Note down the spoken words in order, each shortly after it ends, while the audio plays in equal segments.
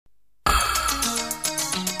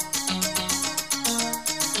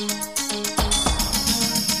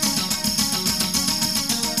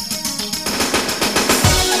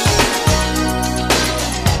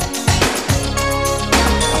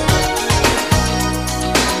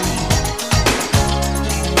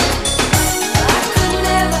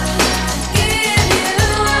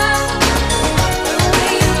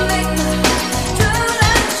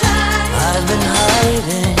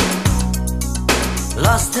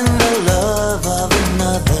in the love of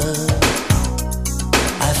another.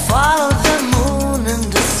 I followed the moon and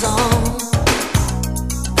the song,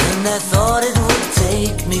 and I thought it would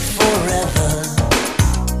take me forever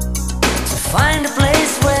to find a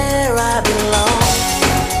place where I belong.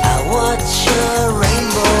 I watch a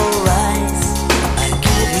rainbow rise, I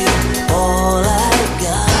give you all I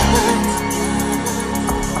got.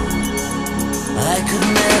 I could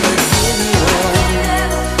never give you all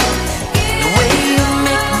the way you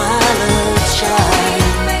make my love shine.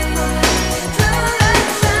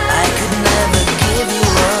 I could never give you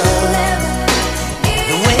all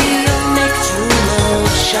the way you make true love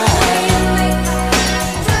shine.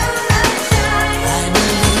 I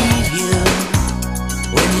believe you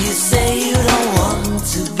when you say you don't want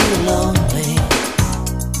to be lonely.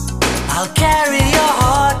 I'll carry your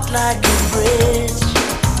heart like a bridge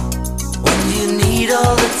when you need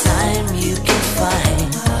all the time you can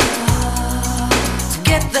find to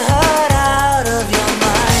get the